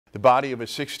The body of a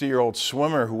 60-year-old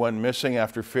swimmer who went missing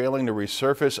after failing to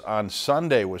resurface on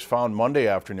Sunday was found Monday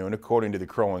afternoon, according to the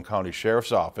Crow Wing County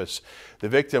Sheriff's Office. The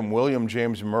victim, William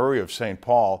James Murray of St.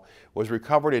 Paul, was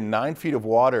recovered in 9 feet of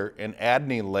water in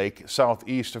Adney Lake,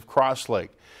 southeast of Cross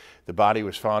Lake. The body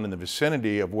was found in the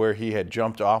vicinity of where he had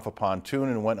jumped off a pontoon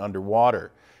and went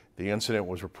underwater. The incident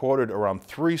was reported around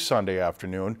 3 Sunday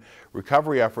afternoon.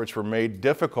 Recovery efforts were made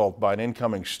difficult by an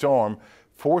incoming storm,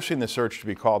 forcing the search to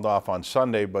be called off on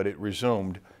Sunday, but it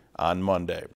resumed on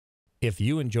Monday. If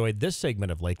you enjoyed this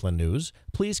segment of Lakeland News,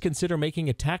 please consider making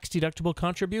a tax-deductible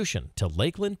contribution to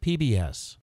Lakeland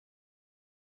PBS.